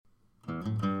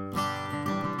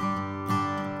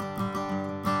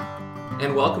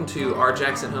And welcome to our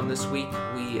Jackson Home this week.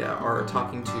 We are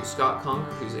talking to Scott Conger,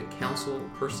 who's a council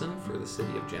person for the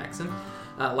city of Jackson.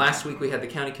 Last week we had the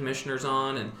county commissioners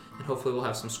on, and hopefully we'll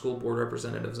have some school board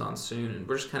representatives on soon. And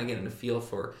we're just kind of getting a feel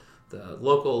for the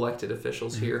local elected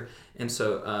officials here. And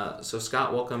so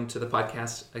Scott, welcome to the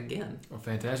podcast again. Well,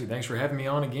 fantastic. Thanks for having me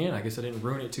on again. I guess I didn't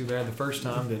ruin it too bad the first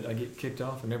time that I get kicked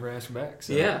off and never asked back.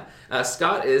 So. Yeah.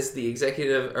 Scott is the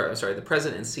the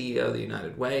president and CEO of the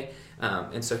United Way.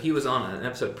 And so he was on an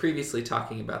episode previously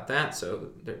talking about that. So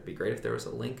it'd be great if there was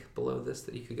a link below this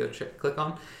that you could go click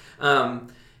on.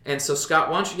 And so Scott,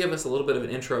 why don't you give us a little bit of an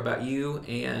intro about you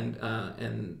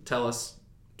and tell us,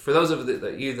 for those of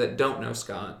you that don't know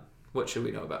Scott, what should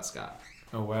we know about Scott?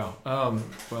 Oh, wow.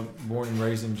 Well, born and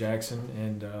raised in Jackson,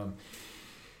 and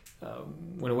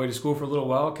went away to school for a little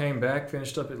while, came back,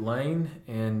 finished up at Lane,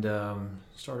 and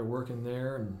started working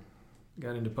there and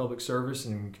got into public service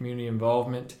and community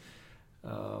involvement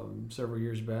several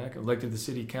years back. Elected to the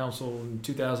city council in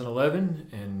 2011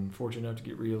 and fortunate enough to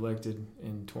get reelected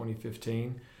in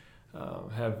 2015.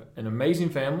 Have an amazing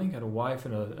family, got a wife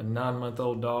and a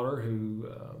 9-month-old daughter who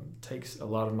takes a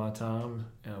lot of my time,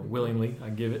 willingly, I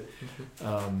give it.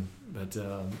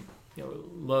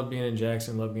 Love being in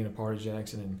Jackson, love being a part of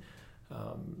Jackson,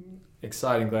 and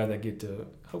excited and glad that I get to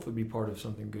hopefully be part of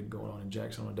something good going on in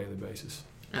Jackson on a daily basis.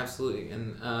 Absolutely.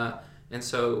 And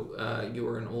so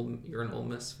you're an Ole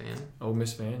Miss fan? Ole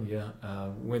Miss fan, yeah.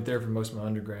 Went there for most of my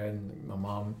undergrad, and my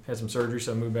mom had some surgery,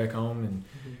 so I moved back home and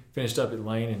finished up at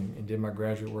Lane and did my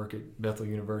graduate work at Bethel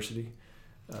University.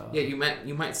 You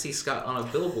might see Scott on a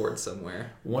billboard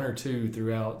somewhere. One or two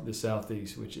throughout the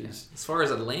Southeast, which is... As far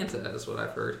as Atlanta is what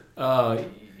I've heard.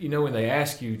 When they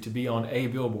ask you to be on a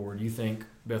billboard, you think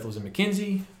Bethel's in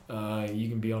McKenzie. You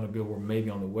can be on a billboard maybe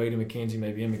on the way to McKenzie,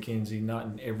 maybe in McKenzie, not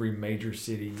in every major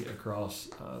city across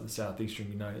the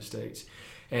southeastern United States.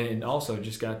 And also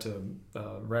just got to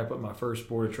wrap up my first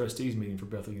Board of Trustees meeting for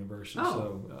Bethel University. Oh.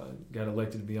 So got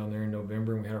elected to be on there in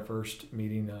November, and we had our first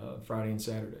meeting Friday and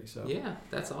Saturday. So yeah,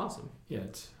 that's awesome. Yeah,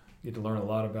 get to learn a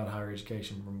lot about higher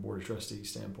education from a Board of Trustees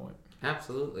standpoint.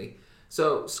 Absolutely.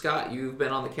 So Scott, you've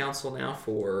been on the council now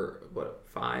for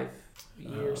 5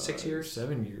 years, 6 years?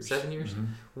 7 years. 7 years?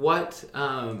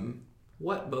 Mm-hmm.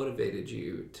 What motivated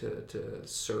you to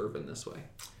serve in this way?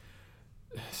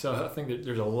 So I think that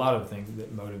there's a lot of things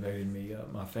that motivated me.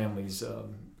 My family's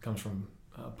comes from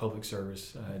public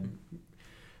service. I had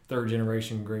third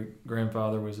generation great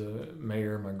grandfather was a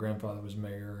mayor. My grandfather was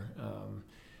mayor.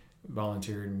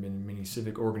 Volunteered in many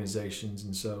civic organizations,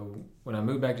 and so when I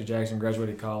moved back to Jackson,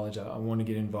 graduated college, I wanted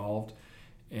to get involved,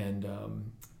 and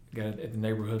got it at the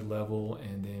neighborhood level,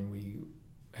 and then we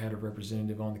had a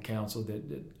representative on the council that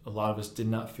a lot of us did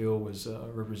not feel was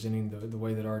representing the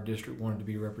way that our district wanted to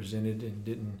be represented, and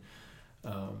didn't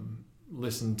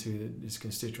listen to his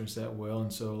constituents that well.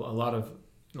 And so a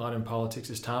lot in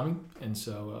politics is timing, and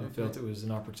so I felt it was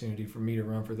an opportunity for me to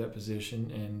run for that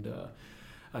position, and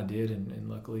I did, and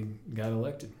luckily got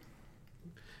elected.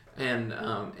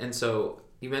 And so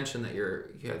you mentioned that you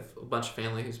have a bunch of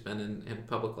family who's been in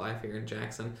public life here in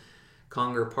Jackson.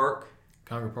 Conger Park?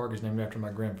 Conger Park is named after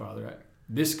my grandfather.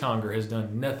 This Conger has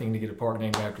done nothing to get a park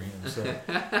named after him. So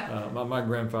my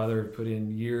grandfather put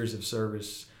in years of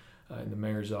service in the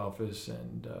mayor's office,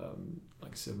 and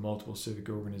like I said, multiple civic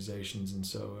organizations, and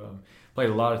so played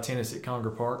a lot of tennis at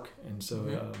Conger Park, and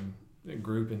so a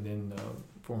group, and then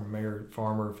former Mayor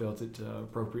Farmer felt it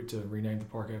appropriate to rename the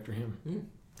park after him.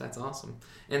 That's awesome.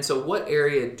 And so what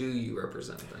area do you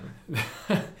represent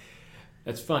then?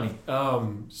 That's funny.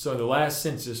 So the last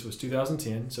census was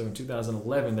 2010. So in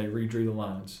 2011, they redrew the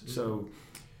lines. So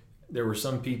there were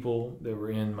some people that were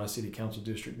in my city council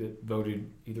district that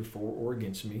voted either for or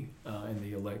against me in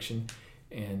the election,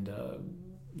 and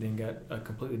then got a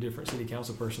completely different city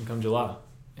council person come July.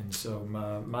 And so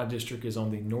my district is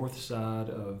on the north side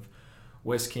of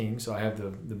West King. So I have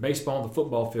the baseball and the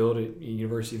football field at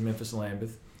University of Memphis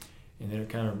Lambeth, and then it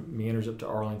kind of meanders up to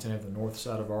Arlington. I have the north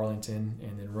side of Arlington,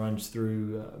 and then runs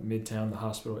through Midtown, the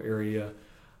hospital area,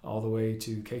 all the way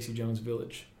to Casey Jones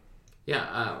Village.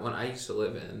 Yeah, when I used to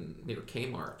live near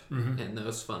Kmart in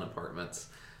those fun apartments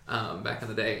back in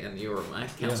the day, and you were my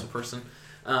council person.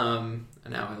 And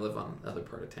now I live on the other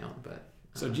part of town, but.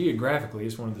 So geographically,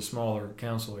 it's one of the smaller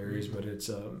council areas, but it's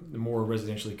the more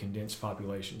residentially condensed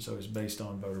population. So it's based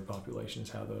on voter population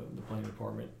is how the planning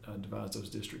department divides those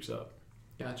districts up.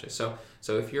 Gotcha. So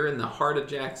if you're in the heart of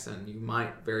Jackson, you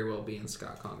might very well be in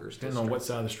Scott Conger's Depending on what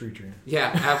side of the street you're in.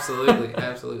 Yeah, absolutely,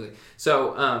 absolutely.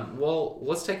 So, well,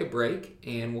 let's take a break,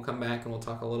 and we'll come back and we'll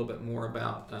talk a little bit more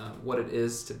about what it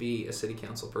is to be a city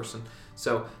council person.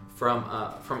 So, from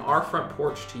our front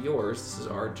porch to yours, this is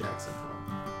our Jackson home.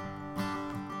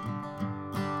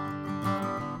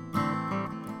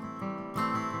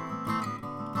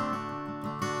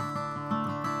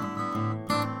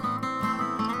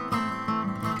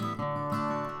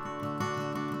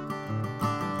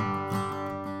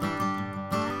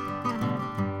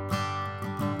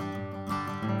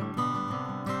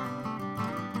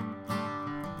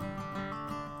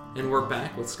 And we're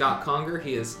back with Scott Conger.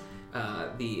 He is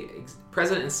the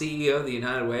president and CEO of the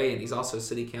United Way, and he's also a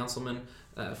city councilman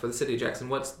for the city of Jackson.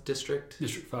 What's district?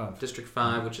 District 5. District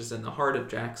 5, which is in the heart of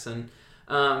Jackson.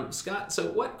 Scott, so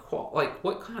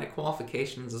what kind of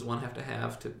qualifications does one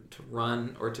have to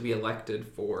run or to be elected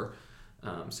for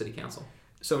city council?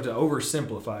 So to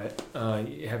oversimplify it,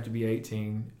 you have to be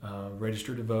 18,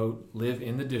 register to vote, live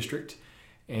in the district,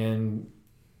 and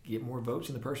get more votes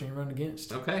than the person you're running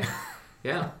against. Okay.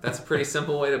 Yeah, that's a pretty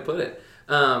simple way to put it.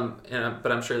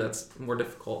 But I'm sure that's more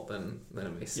difficult than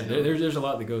it may sound. Yeah, there's a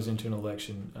lot that goes into an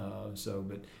election.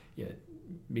 But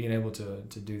being able to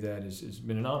do that has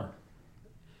been an honor.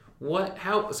 What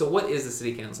is the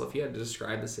city council? If you had to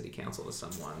describe the city council to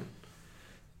someone.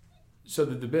 So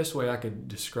the best way I could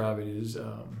describe it is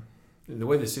the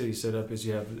way the city is set up is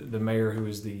you have the mayor, who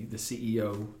is the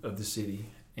CEO of the city,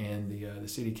 and the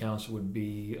city council would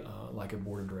be like a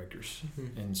board of directors.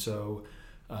 Mm-hmm. And so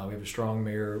we have a strong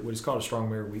mayor, what is called a strong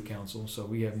mayor weak council. So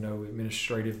we have no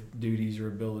administrative duties or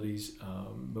abilities,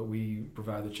 but we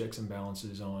provide the checks and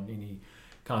balances on any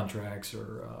contracts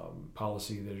or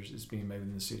policy that is being made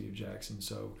within the city of Jackson.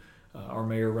 So our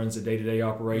mayor runs the day-to-day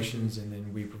operations, mm-hmm. and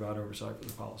then we provide oversight for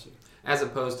the policy. As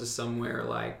opposed to somewhere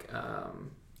like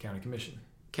County Commission.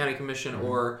 County Commission, mm-hmm.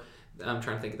 or I'm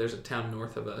trying to think, there's a town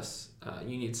north of us,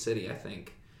 Union City, I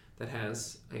think, that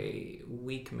has a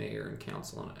weak mayor and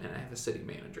council and I have a city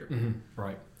manager. Mm-hmm.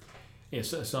 Right. Yeah,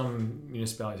 so some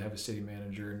municipalities have a city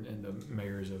manager and the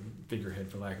mayor is a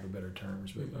figurehead, for lack of a better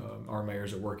terms, but mm-hmm. Our mayor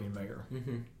is a working mayor.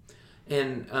 Mm-hmm.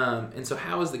 And so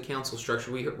how is the council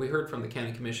structured? We heard from the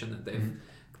county commission that mm-hmm.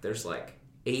 there's like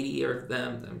 80 of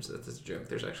them. That's a joke.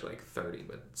 There's actually like 30,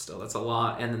 but still, that's a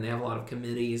lot. And then they have a lot of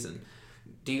committees. And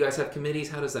do you guys have committees?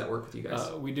 How does that work with you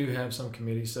guys? We do have some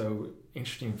committees. So,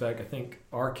 interesting fact, I think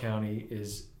our county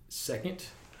is second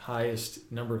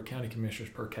highest number of county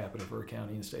commissioners per capita for a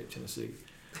county in the state of Tennessee.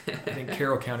 I think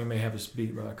Carroll County may have us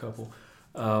beat by a couple.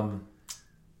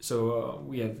 So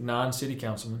we have 9 city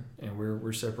councilmen, and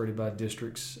we're separated by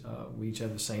districts. We each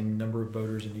have the same number of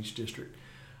voters in each district.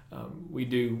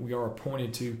 We are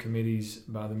appointed to committees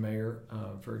by the mayor.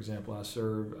 For example, I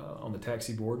serve on the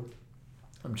taxi board.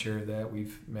 I'm chair of that.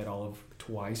 We've met all of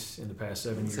twice in the past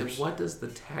 7 years. So what does the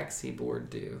taxi board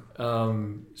do?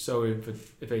 So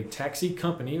if a taxi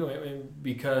company,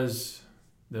 because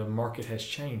the market has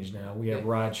changed now, we have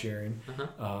ride sharing,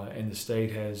 uh-huh. And the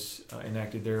state has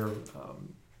enacted their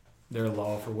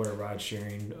law for what a ride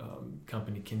sharing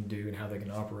company can do and how they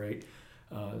can operate.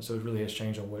 So it really has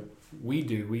changed on what we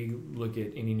do. We look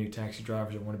at any new taxi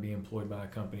drivers that want to be employed by a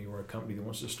company or a company that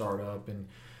wants to start up, and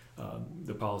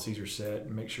the policies are set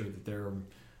and make sure that they're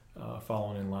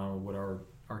following in line with what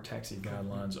our taxi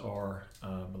guidelines are.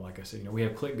 But like I said, we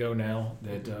have Click Go now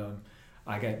that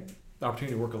I got the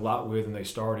opportunity to work a lot with, and they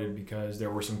started because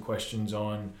there were some questions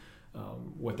on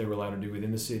what they were allowed to do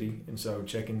within the city. And so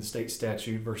checking the state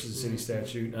statute versus the city mm-hmm.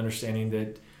 statute, and understanding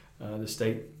that the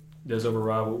state does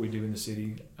override what we do in the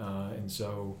city. And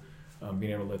so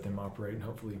being able to let them operate and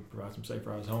hopefully provide some safe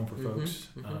rides home for mm-hmm. folks.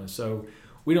 Mm-hmm. So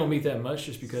we don't meet that much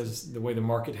just because the way the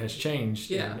market has changed,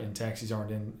 yeah. and taxis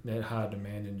aren't in that high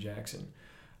demand in Jackson.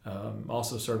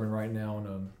 Also serving right now on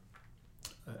an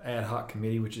ad hoc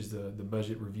committee, which is the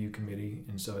budget review committee.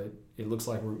 And so it looks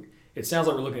like it sounds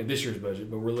like we're looking at this year's budget,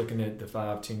 but we're looking at the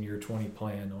 5, 10 year, 20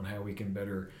 plan on how we can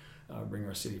better bring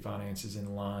our city finances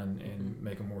in line and mm-hmm.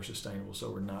 make them more sustainable,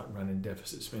 so we're not running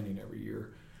deficit spending every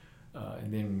year.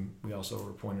 And then we also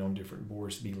are appointed on different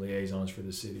boards to be liaisons for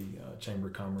the city, Chamber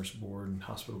of Commerce board and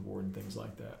hospital board and things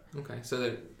like that. Okay, so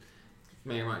the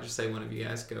mayor might just say one of you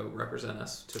guys go represent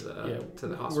us to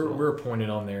the hospital. We're appointed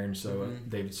on there, and so mm-hmm.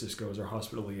 David Cisco is our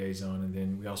hospital liaison, and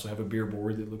then we also have a beer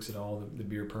board that looks at all the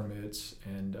beer permits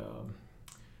and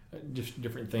just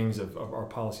different things of our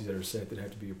policies that are set that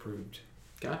have to be approved.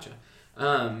 Gotcha.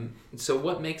 So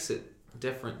what makes it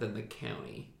different than the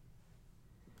county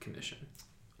commission?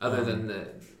 Other than the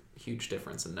huge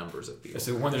difference in numbers of people.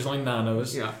 So one, there's only 9 of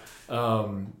us. Yeah.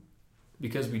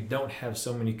 because we don't have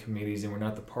so many committees and we're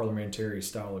not the parliamentary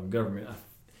style of government,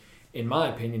 in my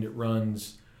opinion, it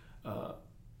runs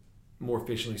more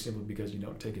efficiently simply because you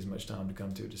don't take as much time to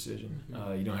come to a decision.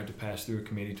 You don't have to pass through a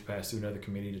committee, to pass through another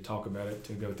committee, to talk about it,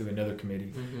 to go through another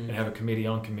committee, and have a committee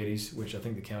on committees, which I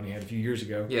think the county had a few years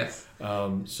ago. Yes.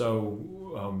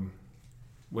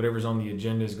 Whatever's on the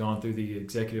agenda has gone through the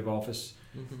executive office,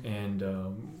 and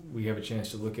we have a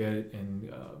chance to look at it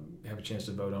and have a chance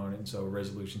to vote on it. And so a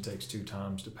resolution takes 2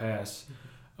 times to pass.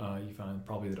 You find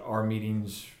probably that our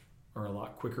meetings are a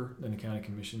lot quicker than a county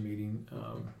commission meeting,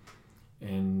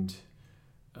 and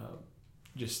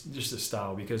just the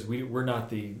style, because we're not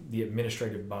the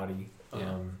administrative body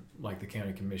like the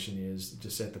county commission is, to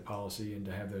set the policy and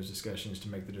to have those discussions, to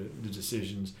make the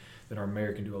decisions. That our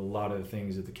mayor can do a lot of the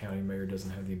things that the county mayor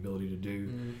doesn't have the ability to do.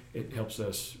 It helps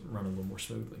us run a little more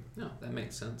smoothly. No, that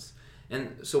makes sense.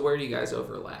 And so where do you guys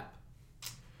overlap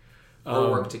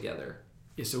or work together?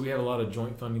 Yeah, so we have a lot of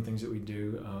joint funding things that we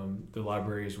do. The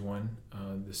library is one.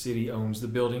 The city owns the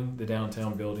building, the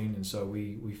downtown building, and so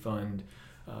we fund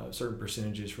certain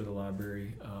percentages for the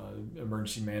library.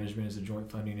 Emergency management is a joint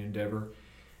funding endeavor.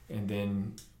 And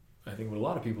then I think what a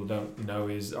lot of people don't know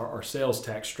is our sales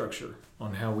tax structure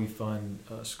on how we fund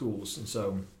schools. And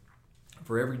so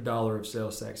for every dollar of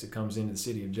sales tax that comes into the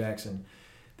city of Jackson,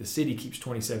 the city keeps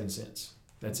 27 cents.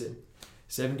 That's it.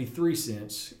 73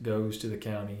 cents goes to the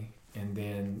county, and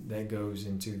then that goes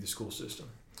into the school system.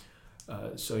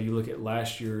 So you look at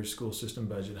last year's school system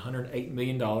budget, $108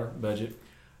 million budget,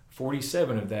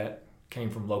 47 of that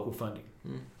came from local funding.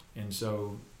 And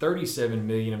so 37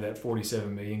 million of that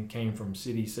 47 million came from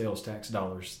city sales tax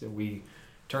dollars that we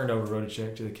turned over, wrote a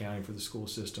check to the county for the school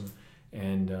system,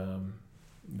 and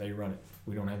they run it.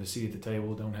 We don't have a seat at the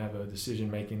table, don't have a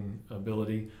decision-making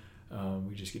ability.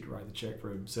 We just get to write the check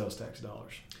for sales tax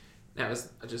dollars. Now,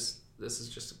 this is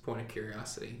just a point of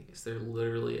curiosity. Is there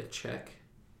literally a check?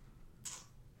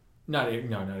 Not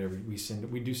every.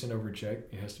 We do send over a check.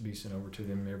 It has to be sent over to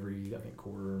them every, I think,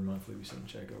 quarter or monthly. We send a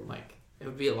check over. It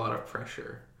would be a lot of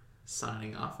pressure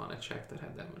signing off on a check that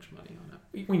had that much money on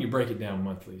it. When you break it down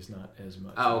monthly, it's not as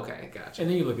much. Oh, okay, gotcha. And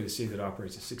then you look at a city that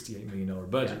operates a $68 million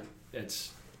budget. Yeah.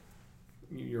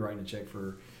 You're writing a check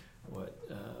for what,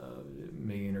 $1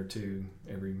 million or $2 million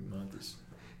every month.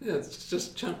 It's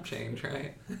just chump change,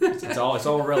 right? It's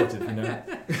all relative, you know.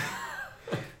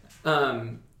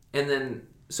 And then,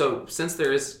 so since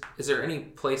is there any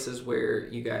places where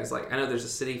you guys, like, I know there's a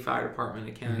city fire department,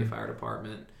 a county fire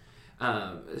department,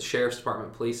 sheriff's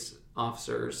department, police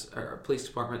officers, or police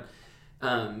department.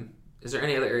 Is there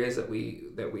any other areas that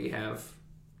we have,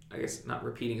 I guess, not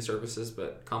repeating services,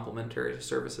 but complementary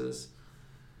services?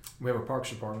 We have a parks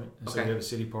department, and so we have a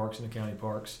city parks and a county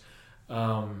parks.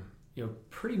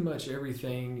 Pretty much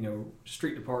everything,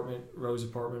 street department, roads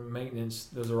department, maintenance,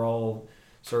 those are all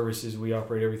services. We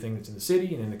operate everything that's in the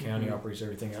city, and then the county operates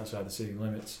everything outside the city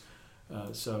limits.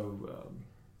 I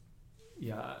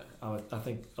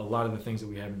think a lot of the things that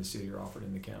we have in the city are offered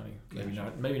in the county.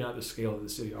 Maybe not the scale that the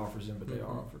city offers them, but they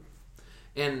are offered.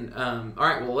 And all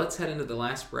right, well, let's head into the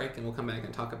last break, and we'll come back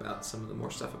and talk about some of the more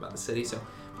stuff about the city. So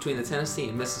between the Tennessee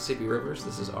and Mississippi rivers,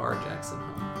 this is our Jackson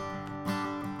home.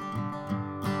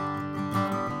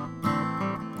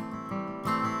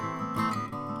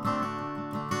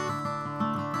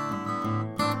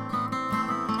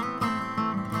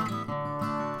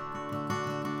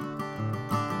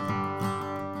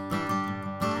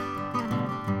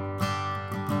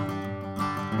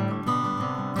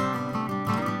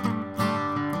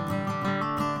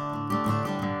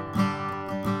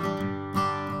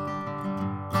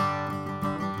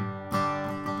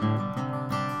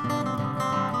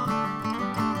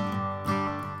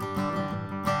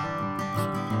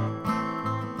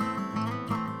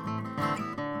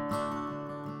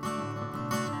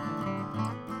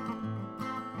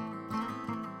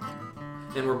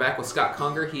 And we're back with Scott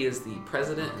Conger. He is the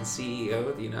president and CEO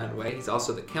of the United Way. He's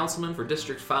also the councilman for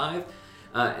District 5.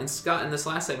 And Scott, in this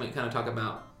last segment, kind of talk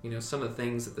about some of the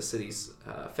things that the city's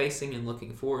facing and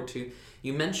looking forward to.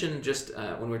 You mentioned just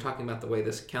when we were talking about the way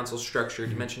this council's structured,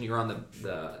 you mentioned you were on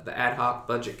the ad hoc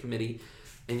budget committee,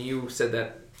 and you said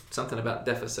that something about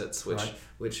deficits,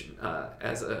 which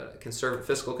as a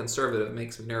fiscal conservative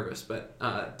makes me nervous. But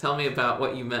tell me about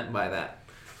what you meant by that.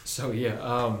 So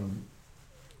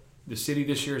the city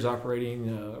this year is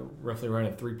operating roughly around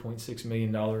a $3.6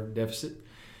 million deficit.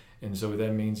 And so what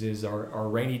that means is our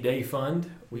rainy day fund,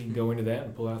 we can go into that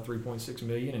and pull out $3.6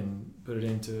 million and put it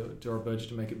into our budget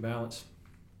to make it balance.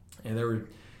 And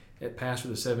it passed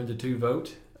with a 7-2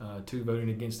 vote, 2 voting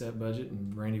against that budget,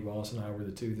 and Randy Wallace and I were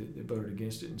the 2 that voted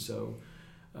against it. And so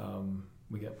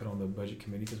we got put on the budget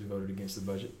committee because we voted against the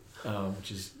budget,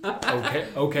 which is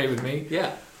okay with me.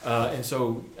 Yeah. And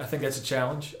so I think that's a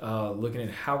challenge. Looking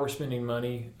at how we're spending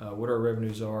money, what our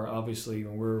revenues are. Obviously,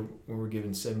 when we're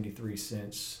giving 73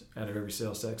 cents out of every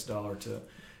sales tax dollar to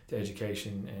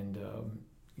education, and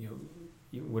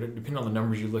depending on the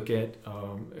numbers you look at,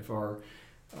 if our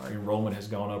enrollment has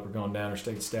gone up or gone down or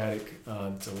stayed static,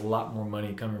 it's a lot more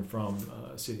money coming from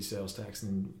city sales tax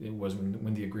than it was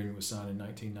when the agreement was signed in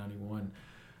 1991.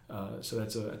 So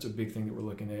that's a big thing that we're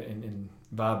looking at, and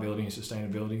viability and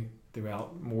sustainability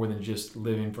throughout more than just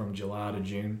living from July to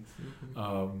June.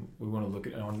 We want to look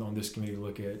at on this committee,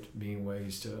 look at being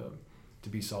ways to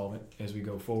be solvent as we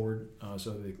go forward,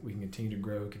 so that we can continue to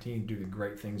grow, continue to do the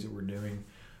great things that we're doing,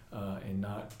 and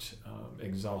not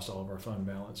exhaust all of our fund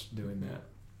balance doing that.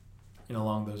 And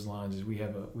along those lines is we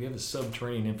have a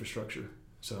subterranean infrastructure.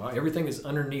 So everything that's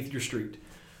underneath your street,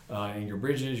 and your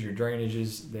bridges, your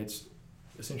drainages, that's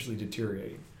essentially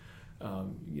deteriorating.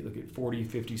 You look at 40,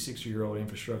 50, 60-year-old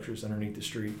infrastructures underneath the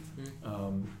street,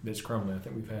 that's crumbling. I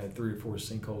think we've had 3 or 4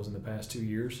 sinkholes in the past 2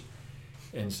 years.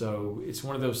 And so it's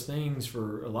one of those things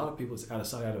for a lot of people, it's out of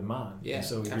sight, out of mind. Yeah, and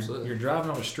so absolutely. You're driving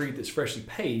on a street that's freshly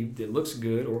paved, that looks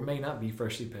good, or may not be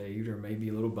freshly paved, or may be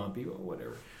a little bumpy, or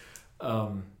whatever.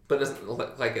 But it doesn't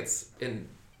look like it's in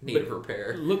need of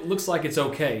repair. Looks like it's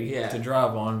okay to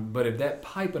drive on, but if that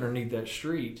pipe underneath that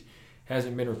street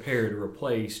hasn't been repaired or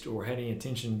replaced or had any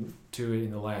attention to it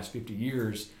in the last 50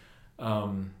 years,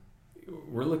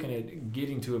 we're looking at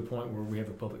getting to a point where we have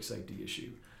a public safety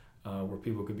issue, where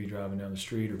people could be driving down the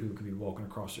street, or people could be walking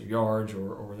across their yards,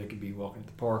 or they could be walking at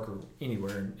the park or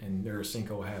anywhere, and there a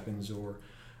sinkhole happens, or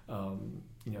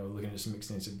looking at some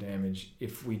extensive damage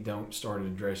if we don't start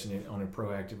addressing it on a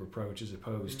proactive approach, as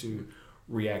opposed to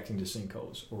reacting to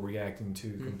sinkholes or reacting to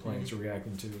complaints or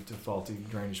reacting to faulty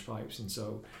drainage pipes. And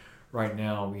so right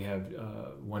now we have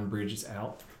one bridge that's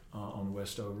out on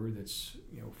Westover that's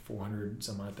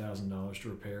 $400,000 to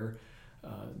repair.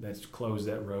 That's closed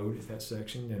that road at that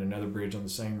section, and another bridge on the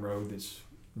same road that's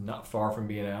not far from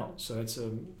being out. So it's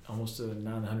almost a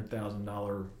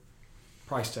 $900,000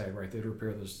 price tag right there to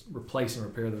replace and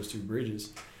repair those 2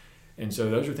 bridges. And so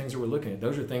those are things that we're looking at.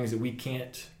 Those are things that we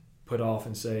can't put off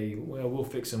and say, well, we'll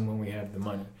fix them when we have the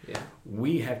money. Yeah.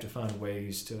 We have to find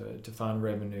ways to find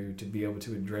revenue to be able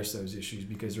to address those issues,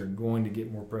 because they're going to get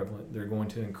more prevalent. They're going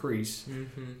to increase.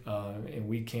 And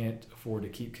we can't afford to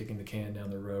keep kicking the can down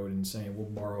the road and saying we'll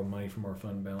borrow money from our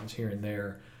fund balance here and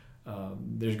there.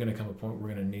 There's going to come a point where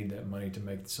we're going to need that money to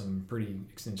make some pretty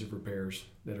extensive repairs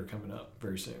that are coming up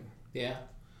very soon. Yeah.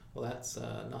 Well, that's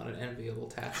not an enviable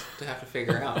task to have to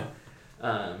figure out.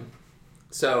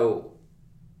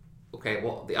 Okay,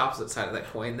 well, the opposite side of that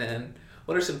coin then,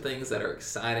 what are some things that are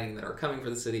exciting that are coming for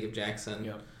the city of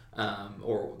Jackson,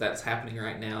 or that's happening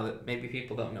right now that maybe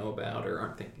people don't know about or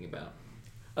aren't thinking about?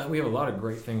 We have a lot of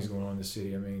great things going on in the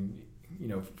city. I mean,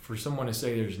 for someone to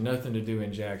say there's nothing to do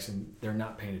in Jackson, they're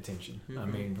not paying attention. I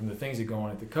mean, from the things that go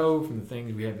on at the Cove, from the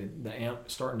things we have at the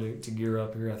AMP starting to gear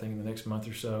up here, I think in the next month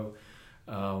or so.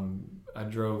 I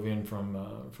drove in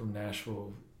from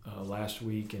Nashville last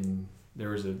week, and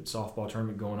there was a softball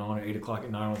tournament going on at 8 o'clock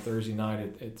at night on Thursday night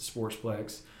at the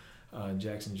Sportsplex.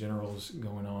 Jackson General's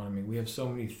going on. I mean, we have so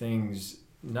many things,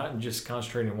 not just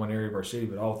concentrated in one area of our city,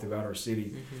 but all throughout our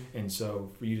city. And so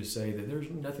for you to say that there's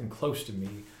nothing close to me,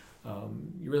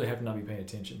 you really have to not be paying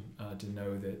attention to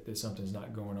know that something's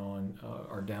not going on.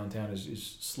 Our downtown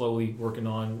is slowly working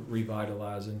on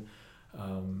revitalizing.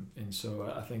 And so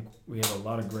I think we have a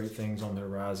lot of great things on the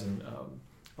horizon.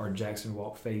 Our Jackson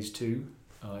Walk Phase 2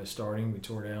 is starting. We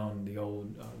tore down the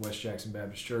old West Jackson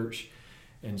Baptist Church,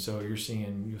 and so you'll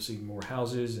see more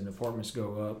houses and apartments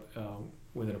go up.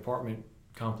 With an apartment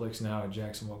complex now at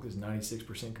Jackson Walk, there's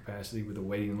 96% capacity with a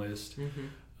waiting list,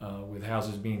 with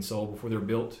houses being sold before they're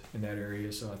built in that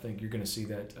area. So I think you're going to see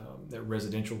that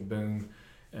residential boom,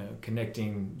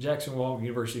 connecting Jackson Walk,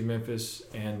 University of Memphis,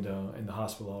 and the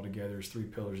hospital all together as 3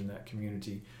 pillars in that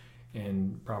community,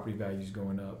 and property values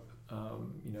going up.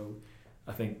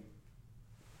 I think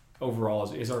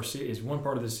overall, is one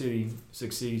part of the city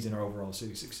succeeds, and our overall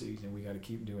city succeeds, and we got to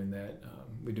keep doing that.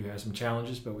 We do have some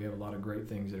challenges, but we have a lot of great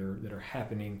things that are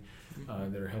happening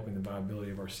that are helping the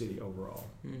viability of our city overall.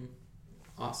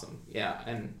 Awesome, yeah,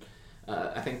 and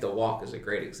I think the walk is a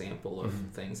great example of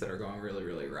things that are going really,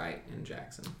 really right in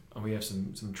Jackson. We have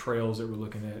some trails that we're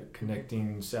looking at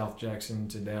connecting South Jackson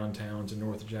to downtown to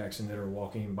North Jackson that are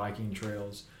walking, biking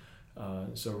trails.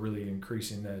 So really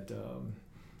increasing that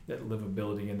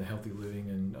livability and the healthy living,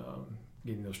 and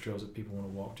getting those trails that people want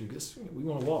to walk to. Because we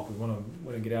want to walk, we want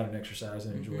to get out and exercise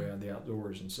and enjoy the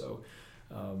outdoors. And so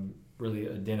really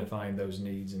identifying those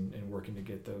needs and working to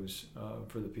get those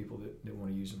for the people that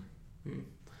want to use them.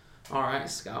 All right,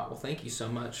 Scott. Well, thank you so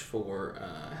much for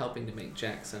helping to make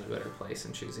Jackson a better place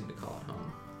and choosing to call it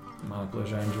home. My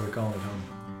pleasure. I enjoy calling it home.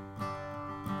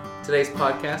 Today's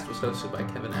podcast was hosted by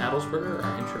Kevin Adelsberger.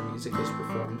 Our intro music was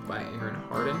performed by Aaron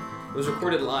Harden. It was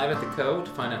recorded live at The Co.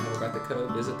 To find out more about The Co.,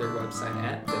 visit their website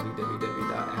at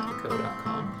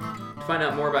www.attheco.com. To find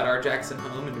out more about Our Jackson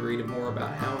Home and to read more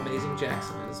about how amazing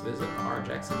Jackson is, visit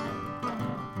ourjacksonhome.com.